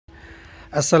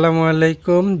আসসালামু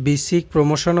আলাইকুম। Basic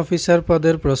promotion officer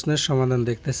পদের প্রশ্নের সমাধান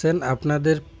দেখতেছেন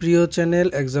আপনাদের প্রিয় channel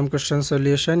exam question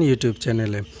solution YouTube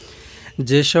চ্যানেলে।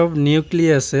 যেসব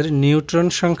নিউক্লিয়াসের নিউট্রন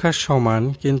সংখ্যা সমান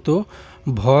কিন্তু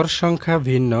ভর সংখ্যা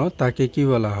ভিন্ন তাকে কি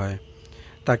বলা হয়?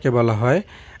 তাকে বলা হয়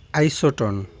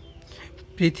আইসোটন।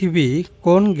 পৃথিবী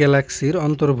কোন গ্যালাক্সির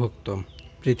অন্তর্ভুক্ত?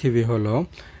 পৃথিবী হলো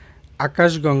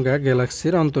আকাশগঙ্গা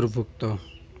গ্যালাক্সির অন্তর্ভুক্ত।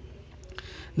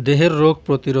 দেহের রোগ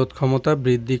প্রতিরোধ ক্ষমতা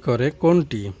বৃদ্ধি করে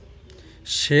কোনটি?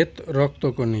 শ্বেত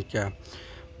রক্তকণিকা।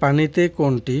 পানিতে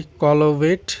কোনটি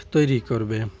কলোয়েট তৈরি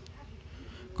করবে?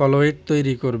 কলোয়েট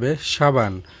তৈরি করবে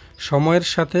সাবান। সময়ের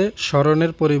সাথে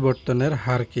সরণের পরিবর্তনের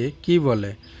হারকে কি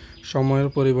বলে? সময়ের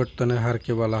পরিবর্তনের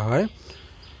হারকে বলা হয়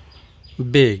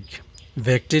বেগ।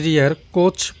 ব্যাকটেরিয়ার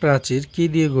কোষ প্রাচীর কি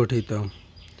দিয়ে গঠিত?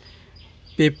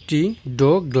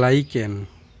 পেপটিডোগ্লাইকেন।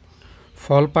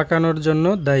 ফল পাকানোর জন্য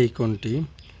দায়ী কোনটি?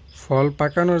 ফল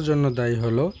পাকানোর জন্য দায়ী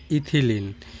হলো ইথিলিন।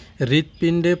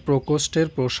 হৃৎপিণ্ডে প্রকোষ্ঠের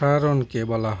প্রসারণকে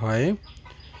বলা হয়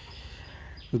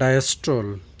ডায়াস্ট্রল।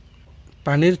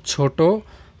 পানির ছোট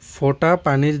ফোঁটা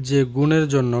পানির যে গুণের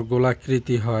জন্য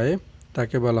গোলাকৃতি হয়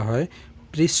তাকে বলা হয়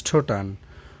পৃষ্ঠটান।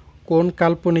 কোন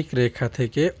কাল্পনিক রেখা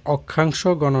থেকে অক্ষাংশ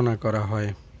গণনা করা হয়?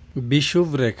 বিষুব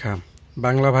রেখা।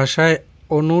 বাংলা ভাষায়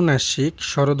অনুনাসিক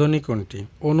স্বরধ্বনি কোনটি?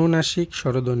 অনুনাসিক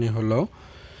স্বরধ্বনি হলো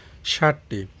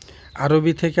 60টি।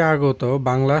 আরবি থেকে আগত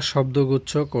বাংলা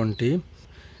শব্দগুচ্ছ কোনটি?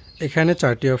 এখানে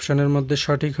 4টি অপশনের মধ্যে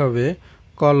সঠিক হবে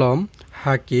কলম,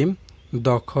 হাকিম,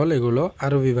 দখল। এগুলো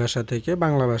আরবি ভাষা থেকে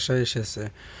বাংলা ভাষায় এসেছে।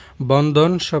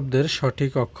 বন্ধন শব্দের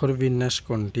সঠিক অক্ষর বিন্যাস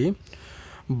কোনটি?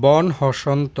 বন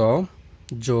হসন্ত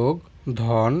যোগ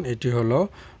ধন, এটি হলো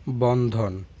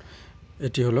বন্ধন।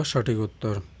 এটি হলো সঠিক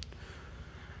উত্তর।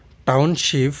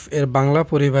 টাউনশিপ এর বাংলা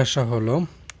পরিভাষা হলো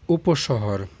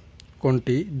উপশহর।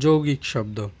 কোনটি যৌগিক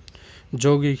শব্দ?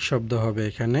 যৌগিক শব্দ হবে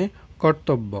এখানে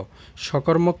কর্তব্য।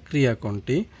 সকর্মক ক্রিয়া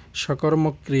কোনটি?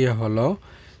 সকর্মক ক্রিয়া হলো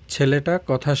ছেলেটা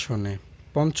কথা শোনে।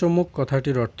 পঞ্চমুখ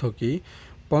কথাটির অর্থ কি?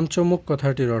 পঞ্চমুখ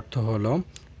কথাটির অর্থ হলো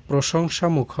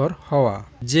প্রশংসামুখর হওয়া।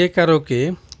 যে কারকে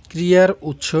ক্রিয়ার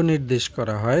উৎস নির্দেশ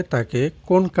করা হয় তাকে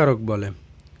কোন কারক বলে?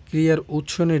 ক্রিয়ার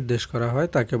উৎস নির্দেশ করা হয়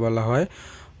তাকে বলা হয়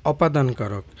অপাদান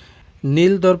কারক।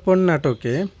 নীলদর্পণ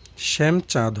নাটকে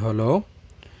শ্যামচাঁদ হলো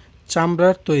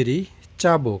চামড়ার তৈরি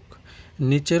চাবুক।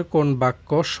 নিচের কোন বাক্য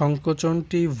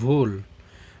সংকোচনটি ভুল?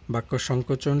 বাক্য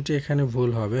সংকোচনটি এখানে ভুল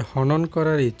হবে। হনন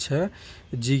করার ইচ্ছা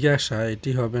জিজ্ঞাসা,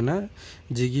 এটি হবে না,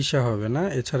 জিজ্ঞাসা হবে না।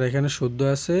 এছাড়া এখানে শুদ্ধ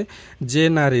আছে যে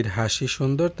নারীর হাসি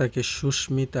সুন্দর তাকে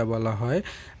সুস্মিতা বলা হয়।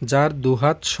 যার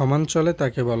দুহাত সমান চলে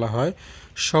তাকে বলা হয়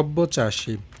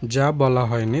সব্যচাষী। যা বলা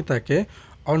হয়নি তাকে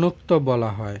অনুক্ত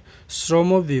বলা হয়।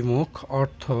 শ্রমবিমুখ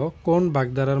অর্থ কোন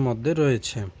বাগধারার মধ্যে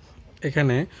রয়েছে?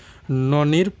 এখানে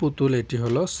ননির পুতুল, এটি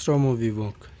হলো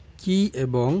শ্রমবিমুখ। কি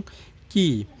এবং কি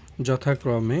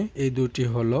যথাক্রমে এই দুটি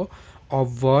হলো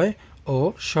অব্যয় ও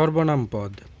সর্বনাম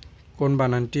পদ। কোন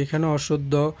বানানটি এখানে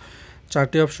অশুদ্ধ?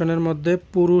 4টি অপশনের মধ্যে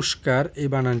পুরস্কার এই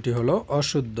বানানটি হলো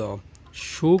অশুদ্ধ।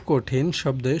 সুকঠিন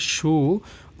শব্দে সু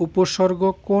উপসর্গ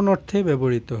কোন অর্থে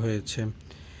ব্যবহৃত হয়েছে?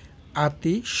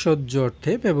 আতি সহ্য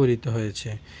অর্থে ব্যবহৃত হয়েছে।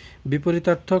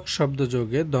 বিপরীতার্থক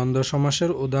শব্দযোগে দ্বন্দ্ব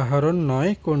সমাসের উদাহরণ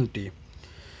নয় কোনটি?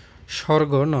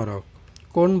 স্বর্গ নরক।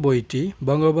 কোন বইটি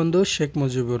বঙ্গবন্ধু শেখ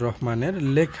মুজিবুর রহমানের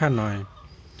লেখা নয়?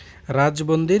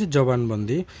 রাজবন্দির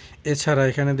জবানবন্দি। এছাড়া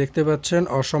এখানে দেখতে পাচ্ছেন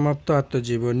অসমাপ্ত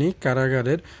আত্মজীবনী,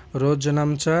 কারাগারের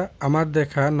রোজনামচা, আমার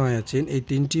দেখা নয়াচিন। এই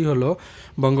তিনটি হলো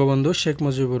বঙ্গবন্ধু শেখ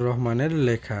মুজিবুর রহমানের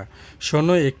লেখা।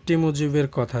 শোনো একটি মুজিবের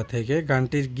কথা থেকে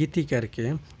গানটির গীতিকারকে?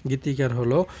 গীতিকার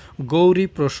হলো গৌরী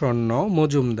প্রসন্ন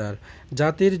মজুমদার।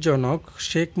 জাতির জনক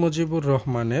শেখ মুজিবুর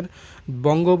রহমানের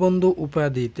বঙ্গবন্ধু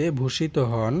উপাধিতে ভূষিত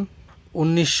হন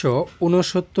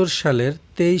 1969 সালের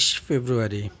 23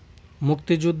 ফেব্রুয়ারি।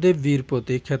 মুক্তিযুদ্ধে বীর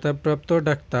প্রতীক খেতাবপ্রাপ্ত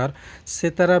ডাক্তার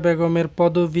সেতারা বেগমের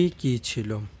পদবি কী ছিল?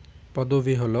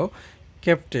 পদবি হলো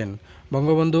ক্যাপ্টেন।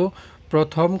 বঙ্গবন্ধু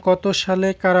প্রথম কত সালে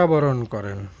কারাবরণ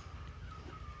করেন?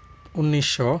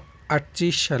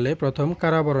 1938 সালে প্রথম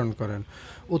কারাবরণ করেন।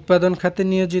 উৎপাদন খাতে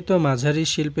নিয়োজিত মাঝারি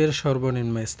শিল্পের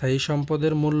সর্বনিম্ন স্থায়ী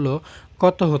সম্পদের মূল্য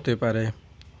কত হতে পারে?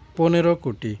 15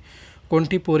 কোটি।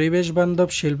 কোনটি পরিবেশ বান্ধব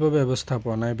শিল্প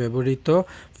ব্যবস্থাপনায় ব্যবহৃত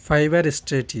ফাইবার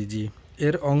স্ট্র্যাটেজি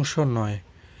এর অংশ নয়?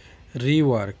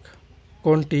 রিওয়ার্ক।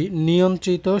 কোনটি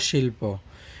নিয়ন্ত্রিত শিল্প?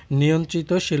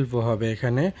 নিয়ন্ত্রিত শিল্প হবে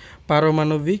এখানে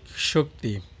পারমাণবিক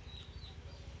শক্তি।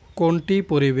 কোনটি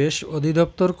পরিবেশ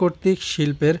অধিদপ্তর কর্তৃক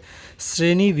শিল্পের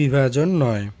শ্রেণী বিভাজন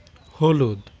নয়?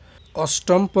 হলুদ।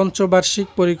 অষ্টম পঞ্চবার্ষিক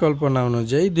পরিকল্পনা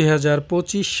অনুযায়ী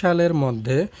 2025 সালের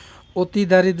মধ্যে অতি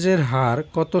দারিদ্র্যের হার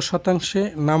কত শতাংশে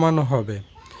নামানো হবে?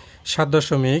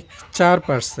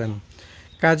 7.4%।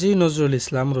 কাজী নজরুল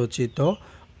ইসলাম রচিত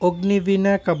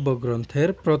অগ্নিবীণা কাব্যগ্রন্থের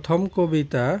প্রথম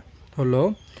কবিতা হলো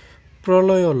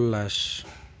প্রলয়োল্লাস।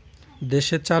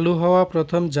 দেশে চালু হওয়া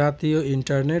প্রথম জাতীয়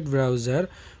ইন্টারনেট ব্রাউজার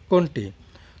কোনটি?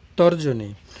 তর্জনী।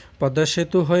 পদ্মা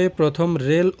সেতু হয়ে প্রথম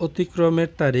রেল অতিক্রমের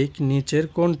তারিখ নিচের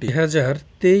কোনটি?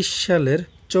 2023 সালের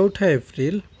 4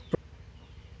 এপ্রিল।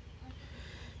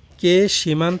 কে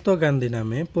সীমান্ত গান্ধী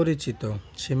নামে পরিচিত?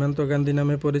 সীমান্ত গান্ধী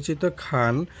নামে পরিচিত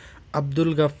খান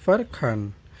আব্দুল গাফফার খান।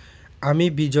 আমি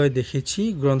বিজয় দেখেছি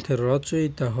গ্রন্থের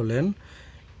রচয়িতা হলেন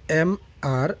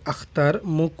M.R. আখতার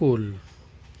মুকুল।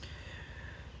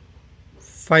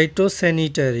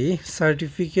 ফাইটোস্যানিটারি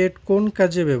সার্টিফিকেট কোন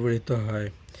কাজে ব্যবহৃত হয়?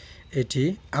 এটি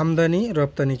আমদানি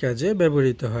রপ্তানি কাজে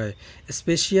ব্যবহৃত হয়।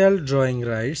 স্পেশাল ড্রয়িং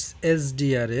রাইটস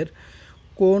SDR এর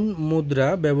কোন মুদ্রা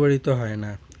ব্যবহৃত হয়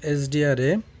না? SDR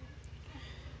এ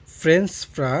ফ্রেঞ্চ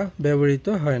ফ্রা ব্যবহৃত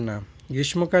হয় না।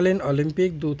 গ্রীষ্মকালীন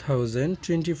অলিম্পিক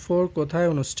 2024 কোথায়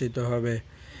অনুষ্ঠিত হবে?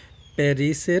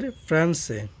 প্যারিসের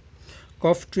ফ্রান্সে।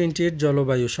 COP28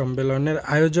 জলবায়ু সম্মেলনের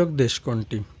আয়োজক দেশ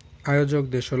কোনটি? আয়োজক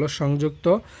দেশ হলো সংযুক্ত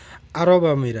আরব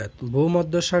আমিরাত।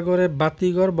 ভূমধ্যসাগরে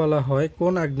বাতিঘর বলা হয়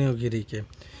কোন আগ্নেয়গিরিকে?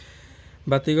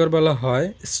 বাতিঘর বলা হয়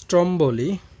স্ট্রম্বলি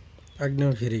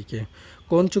আগ্নেয়গিরিকে।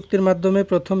 কোন চুক্তির মাধ্যমে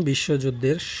প্রথম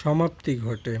বিশ্বযুদ্ধের সমাপ্তি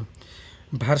ঘটে?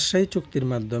 ভার্সাই চুক্তির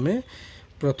মাধ্যমে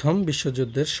প্রথম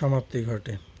বিশ্বযুদ্ধের সমাপ্তি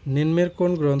ঘটে। নিম্নের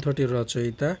কোন গ্রন্থটির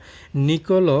রচয়িতা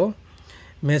নিকোলো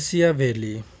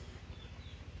ম্যাচিয়াভেলি?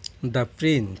 The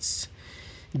Prince.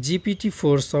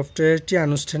 GPT-4 সফটওয়্যারটি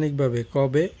আনুষ্ঠানিকভাবে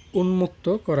কবে উন্মুক্ত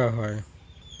করা হয়?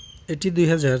 এটি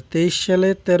 2023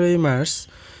 সালের 13 মার্চ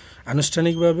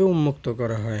আনুষ্ঠানিকভাবে উন্মুক্ত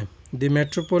করা হয়। দি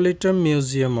মেট্রোপলিটন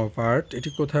মিউজিয়াম অফ আর্ট এটি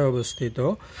কোথায় অবস্থিত?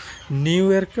 নিউ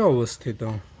ইয়র্কে অবস্থিত।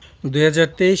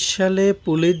 2023 সালে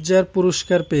পুলিৎজার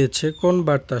পুরস্কার পেয়েছে কোন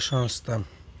বার্তা সংস্থা?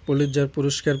 পুলিৎজার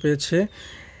পুরস্কার পেয়েছে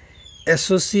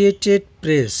associated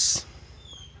press.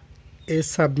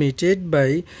 Submitted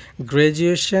by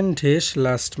graduation dress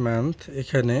last month.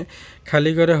 এখানে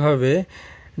খালি করে হবে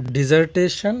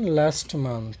dissertation last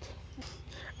month.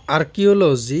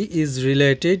 Archaeology is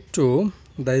related to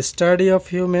the study of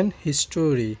human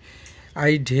history.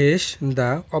 I dress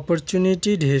the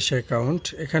opportunity dress account.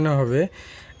 এখানে হবে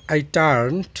I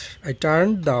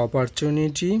turned the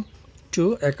opportunity to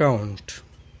account.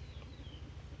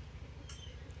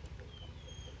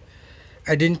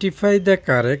 Identify the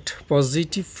correct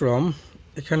positive from.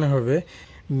 এখানে হবে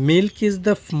milk is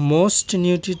the most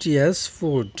nutritious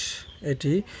food.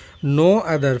 এটি no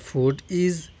other food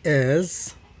is as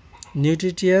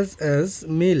nutritious as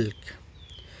milk.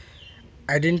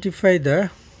 Identify the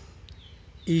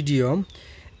idiom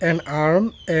an arm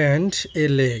and a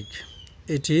leg.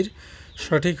 এটির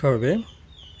সঠিক হবে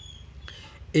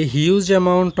a huge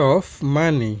amount of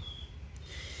money.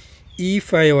 If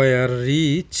I were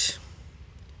rich,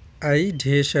 I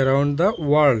dash around the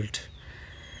world.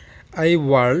 I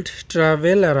would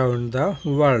travel around the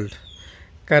world.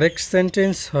 Correct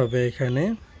sentence হবে এখানে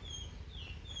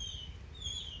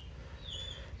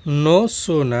no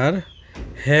sooner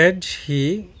had he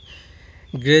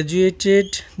graduated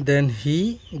than he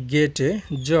get a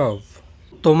job.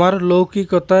 তোমার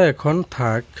লৌকিকতা এখন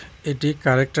থাক। এটি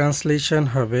correct translation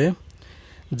হবে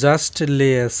just লে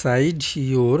aside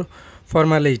your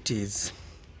formalities.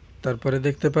 তারপরে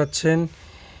দেখতে পাচ্ছেন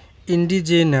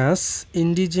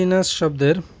ইন্ডিজিনাস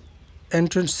শব্দের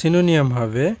সিনোনিয়াম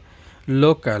হবে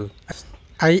local.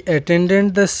 I attended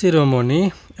the ceremony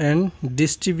and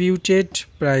distributed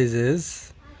prices.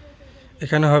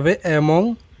 এখানে হবে among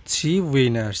 3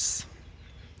 winners.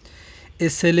 A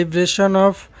celebration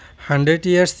of 100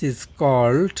 years is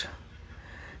called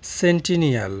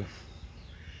centennial.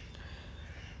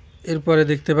 এরপরে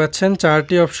দেখতে পাচ্ছেন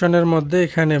 4টি অপশনের মধ্যে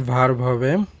এখানে ভার্ব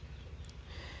হবে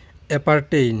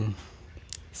অ্যাপার্টেইন।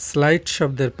 স্লাইড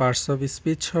শব্দের পার্টস অফ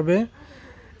স্পিচ হবে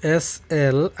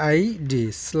SLID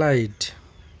slide.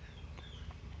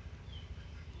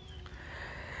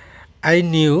 I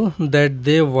knew that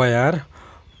they were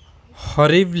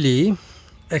horribly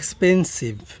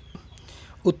expensive.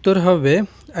 উত্তর হবে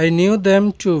I knew them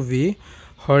to be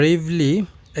horribly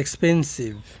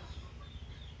expensive.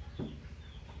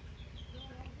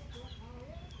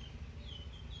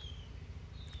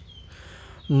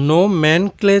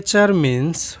 Nomenclature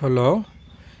means হলো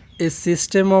a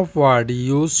system of word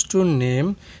used to name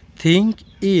thing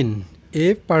in a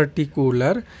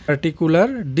particular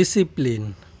discipline.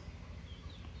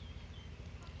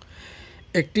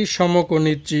 একটি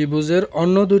সমকোণী ত্রিভুজের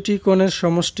অন্য দুটি কোণের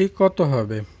সমষ্টি কত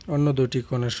হবে? অন্য দুটি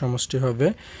কোণের সমষ্টি হবে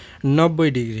 90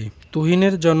 ডিগ্রি।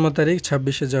 তুহিনের জন্ম তারিখ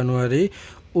 26শে জানুয়ারি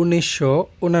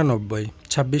 1989।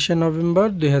 26শে নভেম্বর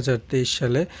 2023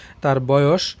 সালে তার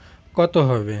বয়স কত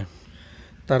হবে?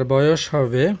 তার বয়স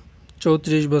হবে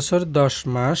 34 বছর 10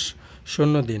 মাস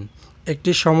 0 দিন।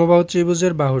 একটি সমবাহু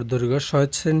ত্রিভুজের বাহুর দৈর্ঘ্য 6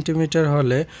 সেন্টিমিটার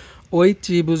হলে ওই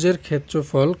ত্রিভুজের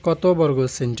ক্ষেত্রফল কত বর্গ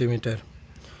সেন্টিমিটার?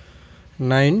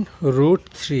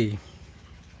 9√3।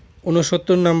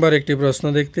 69 নম্বর একটি প্রশ্ন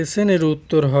দেখতেছেন, এর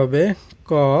উত্তর হবে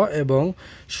ক, এবং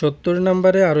 70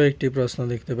 নম্বরে আরও একটি প্রশ্ন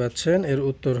দেখতে পাচ্ছেন, এর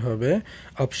উত্তর হবে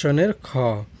অপশনের খ।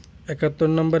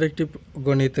 71 নম্বর একটি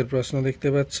গণিতের প্রশ্ন দেখতে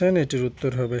পাচ্ছেন, এটির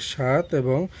উত্তর হবে 7,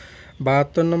 এবং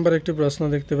 72 নম্বর একটি প্রশ্ন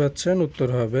দেখতে পাচ্ছেন, উত্তর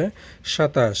হবে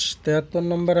 27। 73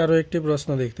 নম্বর আরও একটি প্রশ্ন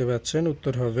দেখতে পাচ্ছেন,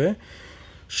 উত্তর হবে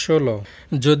 16।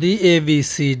 যদি এ বি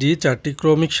সি ডি 4টি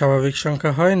ক্রমিক স্বাভাবিক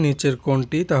সংখ্যা হয়, নিচের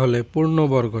কোনটি তাহলে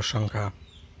পূর্ণবর্গ সংখ্যা?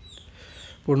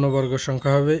 পূর্ণবর্গ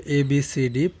সংখ্যা হবে A B C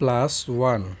D plus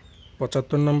 1।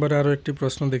 75 নম্বরে আরও একটি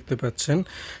প্রশ্ন দেখতে পাচ্ছেন,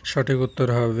 সঠিক উত্তর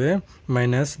হবে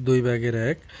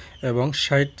 -2/1, এবং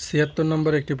 76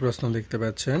 নম্বরে একটি প্রশ্ন দেখতে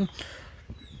পাচ্ছেন,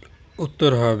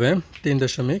 উত্তর হবে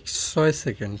 3.6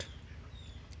 সেকেন্ড।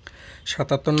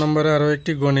 77 নম্বরে আরও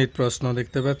একটি গণিত প্রশ্ন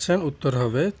দেখতে পাচ্ছেন, উত্তর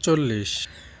হবে 40।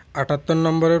 78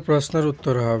 নম্বরের প্রশ্নের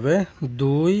উত্তর হবে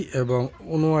 2, এবং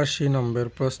 79 নম্বর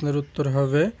প্রশ্নের উত্তর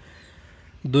হবে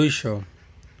 200।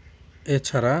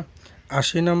 এছাড়া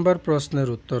 80 নম্বর প্রশ্নের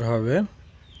উত্তর হবে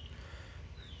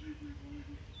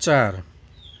 4।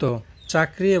 তো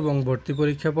চাকরি এবং ভর্তি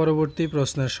পরীক্ষা পরবর্তী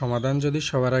প্রশ্নের সমাধান যদি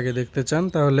সবার আগে দেখতে চান,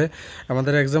 তাহলে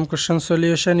আমাদের এক্সাম কোশ্চেন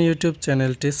সলিউশন ইউটিউব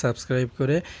চ্যানেলটি সাবস্ক্রাইব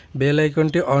করে বেল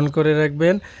আইকনটি অন করে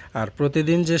রাখবেন। আর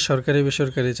প্রতিদিন যে সরকারি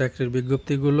বেসরকারি চাকরির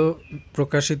বিজ্ঞপ্তিগুলো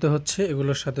প্রকাশিত হচ্ছে,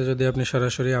 এগুলোর সাথে যদি আপনি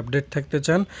সরাসরি আপডেট থাকতে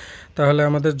চান, তাহলে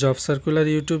আমাদের জব সার্কুলার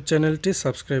ইউটিউব চ্যানেলটি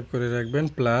সাবস্ক্রাইব করে রাখবেন।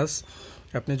 প্লাস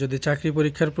আপনি যদি চাকরি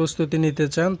পরীক্ষার প্রস্তুতি নিতে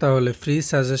চান, তাহলে ফ্রি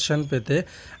সাজেশন পেতে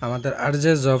আমাদের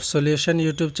আরজে জব সলিউশন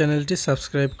ইউটিউব চ্যানেলটি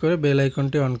সাবস্ক্রাইব করে বেল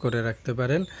আইকনটি অন করে রাখতে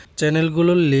পারেন।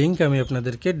 চ্যানেলগুলোর লিংক আমি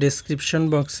আপনাদেরকে ডেসক্রিপশন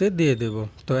বক্সে দিয়ে দেব।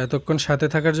 তো এতক্ষণ সাথে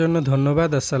থাকার জন্য ধন্যবাদ।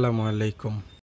 আসসালামু আলাইকুম।